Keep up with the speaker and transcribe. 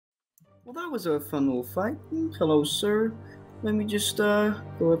Well, that was a fun little fight. Hello, sir. Let me just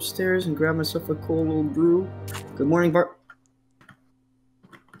go upstairs and grab myself a cold little brew. Good morning, Bart.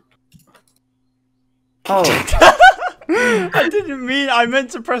 Oh. I didn't mean. I meant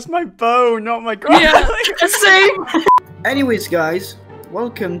to press my bow, not my grapple. Yeah, same. Anyways, guys,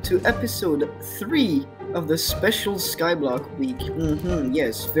 welcome to episode 3 of the special Skyblock week.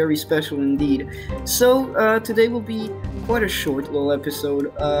 Yes, very special indeed. So, today will be quite a short little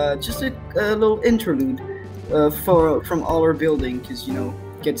episode, just a little interlude from all our building, because, you know,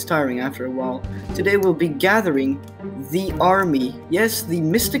 it gets tiring after a while. Today we'll be gathering the army. Yes, the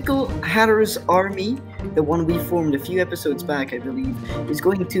Mystical Horrors army, the one we formed a few episodes back, I believe, is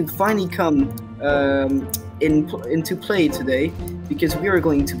going to finally come into play today, because we are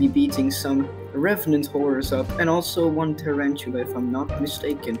going to be beating some Revenant Horrors up, and also one Tarantula, if I'm not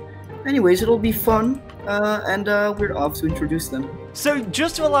mistaken. Anyways, it'll be fun, and we're off to introduce them. So,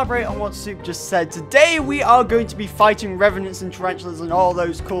 just to elaborate on what Soup just said, today we are going to be fighting Revenants and Tarantulas and all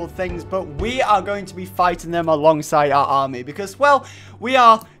those cool things, but we are going to be fighting them alongside our army, because, well, we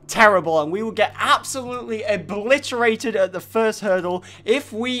are terrible, and we will get absolutely obliterated at the first hurdle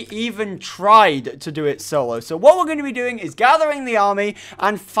if we even tried to do it solo. So what we're going to be doing is gathering the army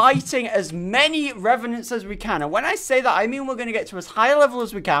and fighting as many Revenants as we can. And when I say that, I mean we're going to get to as high a level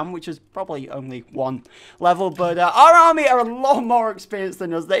as we can, which is probably only 1 level, but our army are a lot more experienced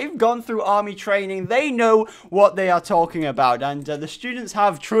than us. They've gone through army training. They know what they are talking about, and the students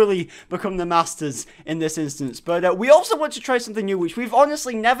have truly become the masters in this instance. But we also want to try something new, which we've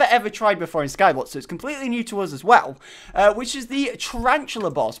honestly never ever tried before in Skyblock, so it's completely new to us as well, which is the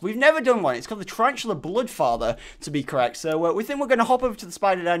Tarantula boss. We've never done one. It's called the Tarantula Bloodfather, to be correct. So we think we're going to hop over to the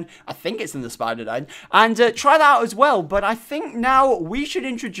Spider Den. I think it's in the Spider Den, and try that out as well. But I think now we should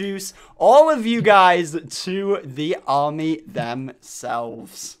introduce all of you guys to the army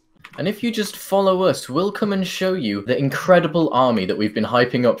themselves. And if you just follow us, we'll come and show you the incredible army that we've been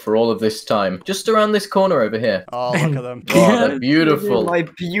hyping up for all of this time. Just around this corner over here. Oh, look at them. Oh, they're beautiful. My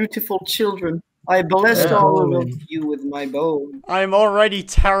beautiful children. I blessed all of you with my bow. I'm already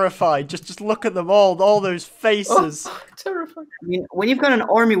terrified. Just look at them all those faces. Oh, terrifying. I mean, when you've got an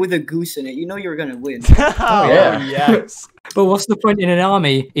army with a goose in it, you know you're gonna win. Oh, yeah. yes. But what's the point in an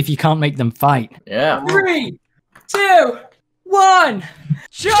army if you can't make them fight? Yeah. 3, 2, 1.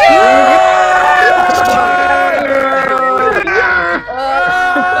 Shoot! Fight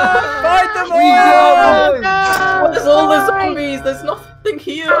them all! Where's all the zombies? There's nothing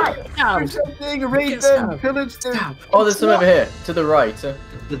here. There's something, Raven, pillage them. Oh, there's some over here, to the right.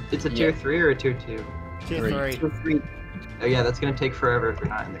 It's a tier 3 or a tier 2? Tier 3. Oh yeah, that's gonna take forever if you're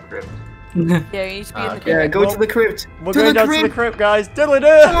not in the crypt. Yeah, you need to be in the Okay. Yeah, crypt. go to the crypt. We're going down to the crypt, guys.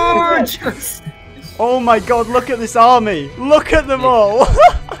 Diddly-doo! Oh my god, look at this army. Look at them all.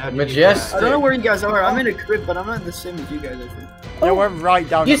 Majestic. I don't know where you guys are. I'm in a crypt, but I'm not the same as you guys, I think. Yeah, we're right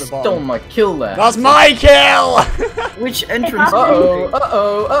down You at the bottom. stole my kill there. That's my kill! Which entrance?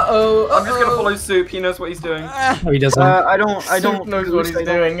 Uh-oh. I'm just gonna follow Soup. He knows what he's doing. No, he doesn't. I don't Soup knows what he's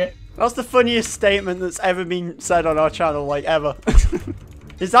doing. That's the funniest statement that's ever been said on our channel, like, ever.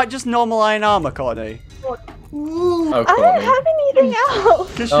 Is that just normal iron armor, Courtney? Oh, I don't have anything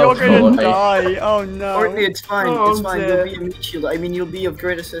else. Because Oh, you're gonna Courtney. die. Oh no. Courtney, it's fine. Oh, it's fine. dear. You'll be a meat shield. I mean, you'll be of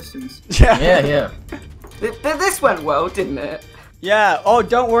great assistance. Yeah. This went well, didn't it? Yeah. Oh,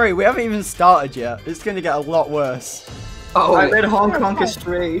 don't worry. We haven't even started yet. It's gonna get a lot worse. Oh, I led Hong Kong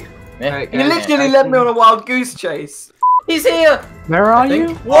astray. Alright, you guys, literally led me on a wild goose chase. He's here. Where are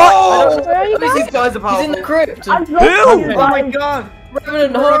you? What? Oh, Where are you these guys are He's powerful. in the crypt. I'm Who? Oh my god!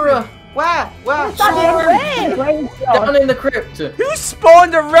 Revenant Horror. Where? Down in the crypt. Who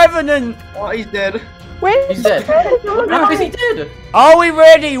spawned a revenant? Oh, he's dead. He's dead. How is he dead? Are we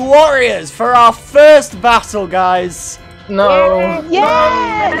ready, warriors, for our first battle, guys? No.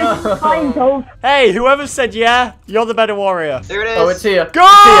 Yes! No. Kind of. Hey, whoever said yeah, you're the better warrior. There it is. Oh, it's here. Go!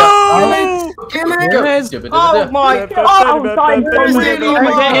 Kill it! Go. Oh my god! Oh, I'm dying.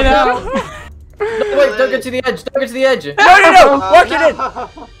 Get it out. No, wait, don't go to the edge. Don't go to the edge. No! Work it in!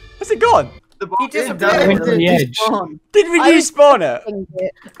 Where's it gone? He It disappeared. Went to the edge. Did we despawn it?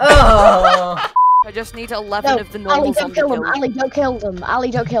 Oh. I just need 11 of the normal Ali, don't zombie kill them. kills. Ali, don't kill them.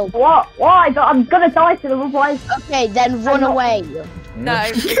 Ali, don't kill them. What? Why? I'm gonna die to them otherwise. Okay, then run away. No,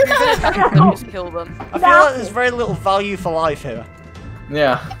 if you're gonna attack them, just kill them. I feel like there's very little value for life here.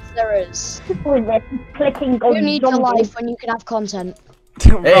 Yeah. There is. Clicking You on need a zombies. life when you can have content.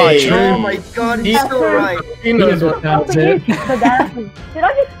 Right. Oh my god, he's so right. He knows what. That's it. Did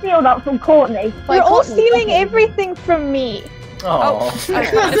I just steal that from Courtney? You're all stealing everything from me. Oh. I just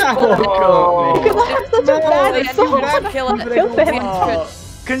Oh, Because God. I have such a bad No, kill bad kill people. him. Oh,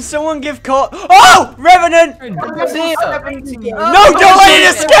 Can someone give court? Oh! Revenant! Oh, No, don't let it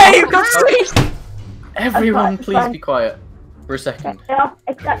escape! everyone, please be quiet for a second. Yeah,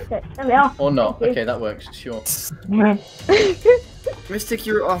 accept it. There we are. Or not. Thank you. Okay, that works. Sure. Mystic,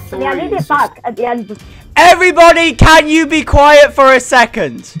 your authority. Yeah, I need it back at the end. Everybody, can you be quiet for a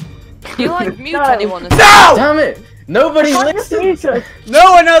second? Can you like mute No. anyone? No! Damn it! Nobody listens.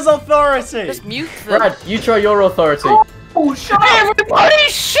 No one has authority. Just mute them. Brad, you try your authority. Oh, shut up! Everybody,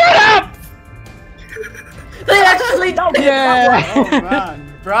 shut up! They actually. Yeah. Oh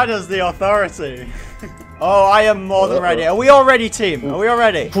man, Brad has the authority. Oh, I am more than ready. Are we all ready, team? Are we all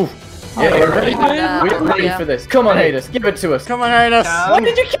ready? Yeah, we're ready. Yeah. We're ready Yeah. for this. Come on, Hadus, give it to us. Come on, Hades. Why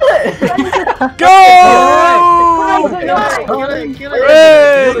did you kill it? Go! Kill it, kill it.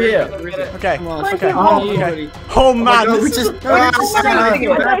 Hey! Over here. Okay. Come on, Okay. okay. Oh man, God, we this is just, no, we just I don't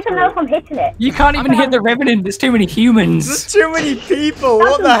even know if I'm hitting it. You can't even hit the Revenant. There's too many humans. there's too many people.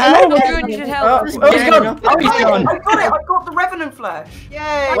 What the heck? You need help. Oh, he's gone. Oh, he's gone. I got it! I got the Revenant flesh!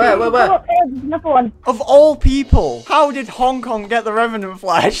 Yay! Where? Come up here, there's another one. Of all people, how did Hong Kong get the Revenant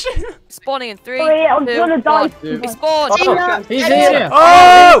flesh? Spawning in 3, Sorry, I'm 2, gonna die. 1. We spawned. Oh, he's here.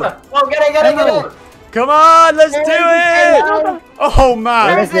 Oh! Oh, get it, get it, get it! Come on, let's do it! Oh Where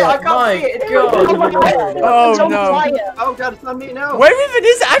man. is it? I can't My see it. God. Oh no. Oh god, it's on me now. Where even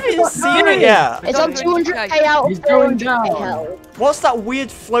is it? I haven't seen it yet. It's on 200k out He's of going 400k down. health. What's that weird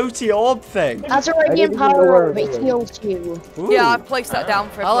floaty orb thing? That's a radiant power orb. It heals you. Ooh. Yeah, I placed that down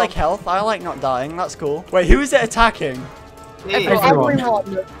for I like health. I like not dying. That's cool. Wait, who is it attacking? Me. Everyone.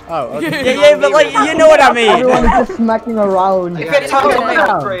 Everyone. Oh, okay. yeah, but like, you know what I mean. Everyone's just smacking around. If it touches on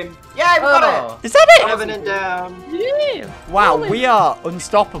the screen. Yeah, we got it! Is that it? Revenant down. Wow, we are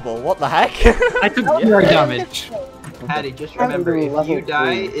unstoppable. What the heck? I took zero damage. Patty, just remember, if you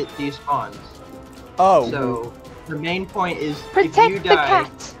die, it despawns. Oh, So, the main point is, if Protect you the die...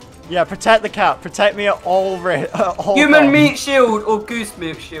 cat. yeah. Protect the cat. Protect me at all. All Human costs. meat shield or goose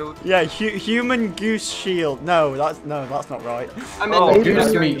meat shield. Yeah, human goose shield. No, that's not right. I meant Oh, the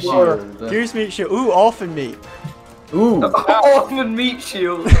Goose goose meat shield. Goose meat shield. Ooh, orphan meat. Ooh. Orphan meat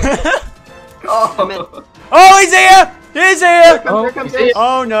shield. Oh. Oh, he's here! He's here! Here comes it.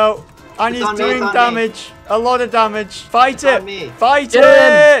 Oh no. And he's on me, doing it's on me. damage. A lot of damage. Fight on it! me. Fight Get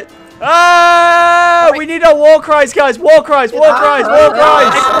it! Ah! We need our war cries, guys! War cries! War cries! War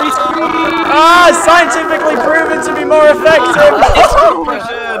cries! Ah! Scientifically proven to be more effective!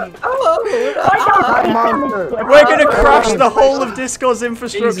 We're gonna crash the whole of Discord's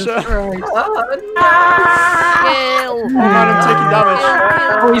infrastructure. Oh Kill. man, I'm taking damage.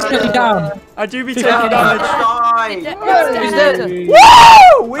 Oh, he's getting down. I do be taking damage. Die!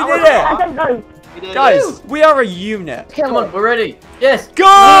 Woo! We did I it! don't know. We did it. Guys, we are a unit. Come on, we're ready. Yes. Go!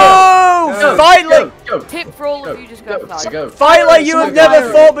 Go. Fight like Go. Tip for all of you, just go fly. Go. fight like you have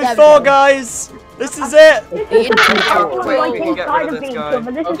never fought before, guys. This is it. Wait, we can get rid of this guy.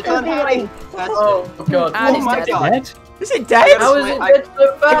 This Oh, is it's on gonna be Patty. like That's Oh god. And Oh it's my dead. god. Dead? Is it dead? How is it dead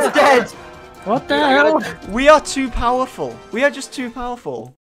so fast? It's dead! What the I hell? gotta- We are too powerful. We are just too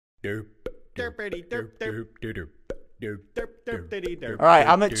powerful. Alright,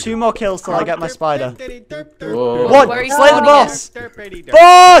 I'm at 2 more kills till I get my spider. Whoa. What? Where are you Slay the spawning boss!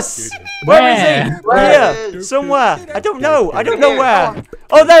 Boss! Where is Where? he? Where Here. is- Somewhere. I don't know. I don't know where.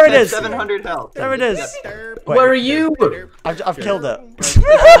 Oh, there it is. 700 health. There it is. Where are Wait, you? I've killed it.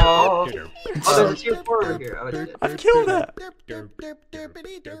 Oh. Oh, there's a tier 4 over here. Oh, it's dead. I've killed it.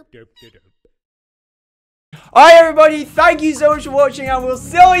 Alright, everybody. Thank you so much for watching, and we'll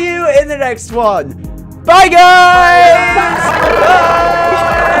see you in the next one. Bye, guys! Bye!